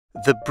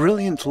The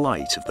brilliant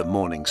light of the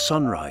morning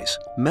sunrise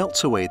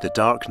melts away the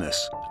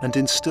darkness and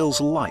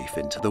instills life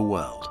into the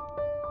world.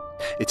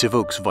 It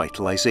evokes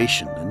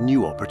vitalization and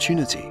new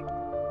opportunity.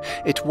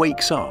 It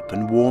wakes up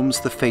and warms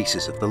the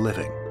faces of the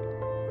living.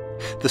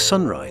 The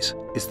sunrise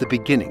is the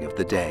beginning of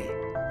the day,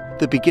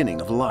 the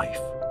beginning of life.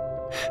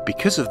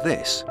 Because of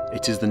this,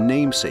 it is the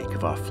namesake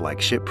of our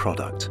flagship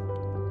product.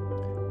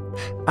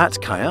 At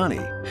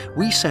Kyani,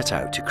 we set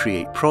out to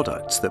create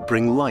products that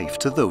bring life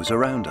to those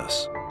around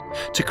us,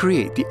 to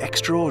create the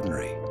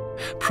extraordinary,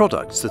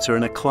 products that are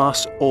in a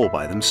class all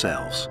by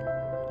themselves.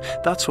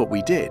 That's what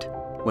we did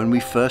when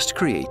we first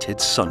created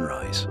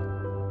Sunrise.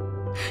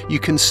 You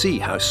can see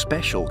how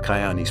special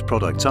Kyani's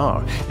products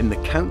are in the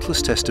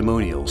countless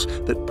testimonials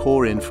that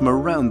pour in from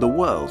around the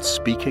world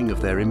speaking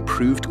of their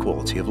improved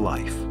quality of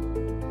life.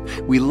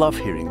 We love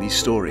hearing these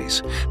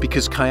stories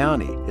because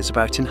Kyani is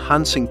about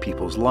enhancing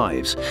people's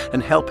lives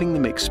and helping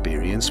them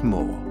experience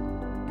more.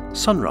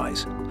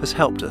 Sunrise has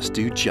helped us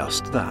do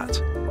just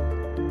that.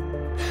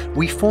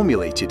 We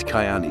formulated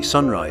Kyani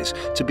Sunrise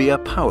to be a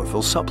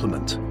powerful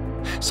supplement,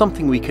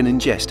 something we can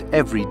ingest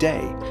every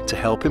day to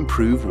help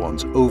improve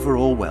one's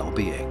overall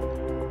well-being.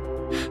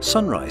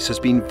 Sunrise has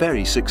been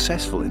very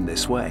successful in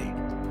this way.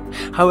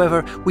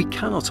 However, we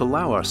cannot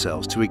allow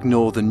ourselves to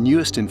ignore the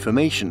newest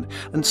information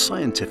and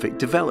scientific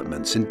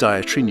developments in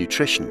dietary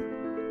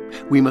nutrition.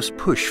 We must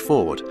push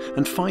forward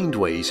and find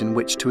ways in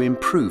which to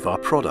improve our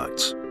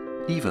products,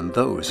 even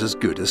those as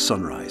good as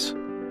Sunrise.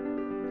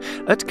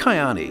 At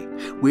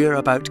Kyani, we are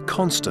about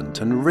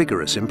constant and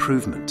rigorous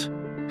improvement.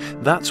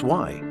 That's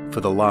why, for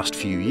the last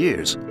few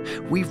years,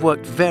 we've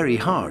worked very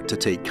hard to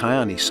take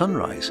Kyani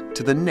Sunrise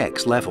to the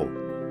next level.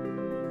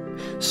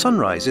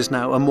 Sunrise is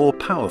now a more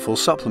powerful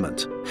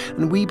supplement,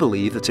 and we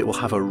believe that it will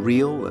have a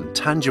real and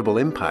tangible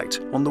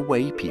impact on the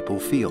way people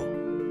feel,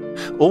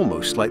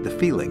 almost like the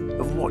feeling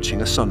of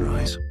watching a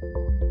sunrise.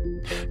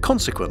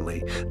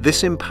 Consequently,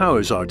 this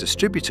empowers our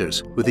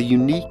distributors with a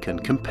unique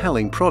and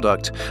compelling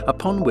product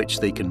upon which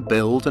they can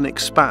build and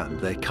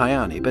expand their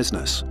Kyani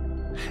business.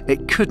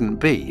 It couldn't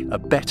be a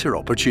better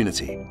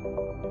opportunity.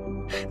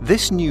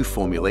 This new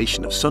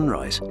formulation of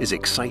Sunrise is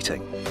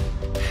exciting.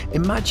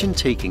 Imagine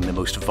taking the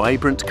most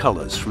vibrant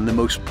colours from the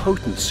most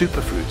potent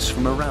superfruits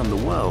from around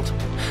the world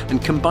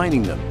and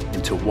combining them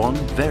into one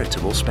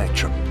veritable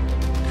spectrum.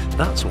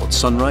 That's what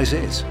Sunrise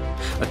is,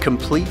 a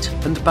complete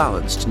and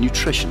balanced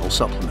nutritional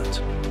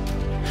supplement.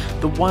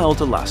 The wild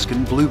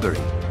Alaskan blueberry,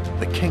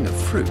 the king of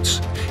fruits,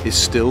 is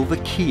still the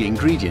key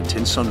ingredient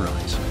in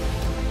Sunrise.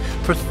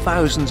 For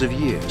thousands of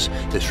years,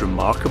 this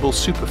remarkable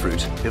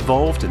superfruit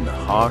evolved in the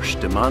harsh,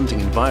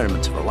 demanding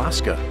environment of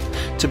Alaska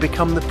to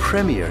become the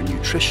premier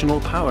nutritional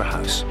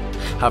powerhouse,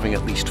 having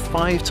at least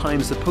 5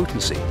 times the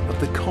potency of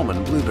the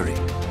common blueberry.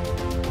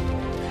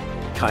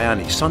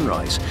 Kyani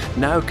Sunrise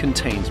now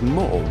contains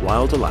more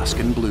wild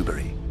Alaskan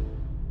blueberry.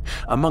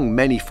 Among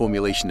many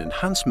formulation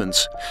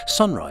enhancements,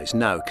 Sunrise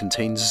now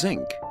contains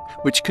zinc,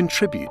 which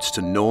contributes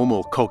to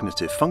normal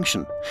cognitive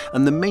function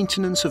and the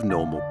maintenance of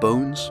normal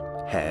bones,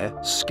 hair,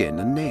 skin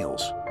and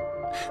nails.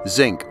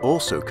 Zinc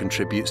also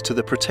contributes to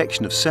the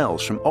protection of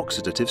cells from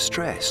oxidative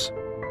stress.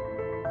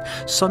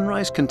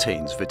 Sunrise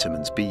contains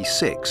vitamins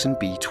B6 and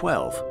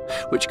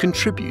B12, which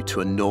contribute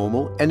to a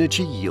normal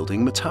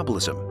energy-yielding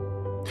metabolism,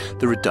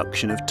 the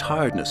reduction of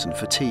tiredness and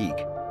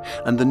fatigue,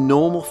 and the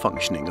normal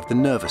functioning of the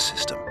nervous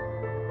system.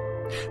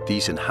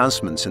 These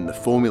enhancements in the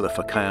formula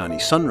for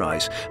Kyani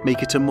Sunrise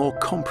make it a more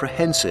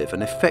comprehensive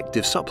and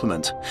effective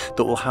supplement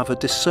that will have a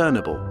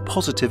discernible,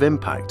 positive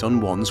impact on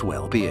one's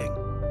well-being.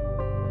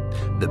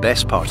 The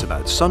best part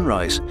about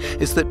Sunrise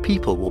is that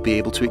people will be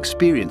able to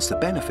experience the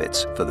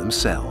benefits for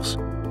themselves,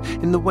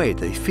 in the way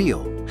they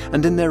feel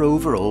and in their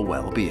overall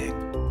well-being.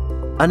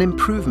 An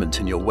improvement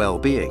in your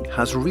well-being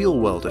has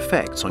real-world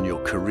effects on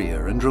your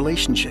career and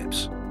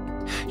relationships.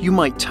 You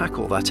might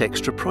tackle that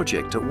extra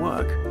project at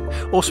work,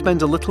 or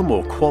spend a little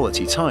more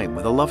quality time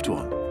with a loved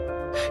one.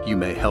 You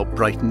may help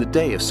brighten the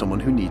day of someone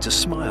who needs a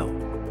smile.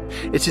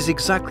 It is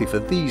exactly for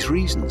these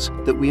reasons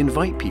that we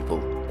invite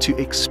people to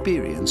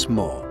experience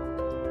more.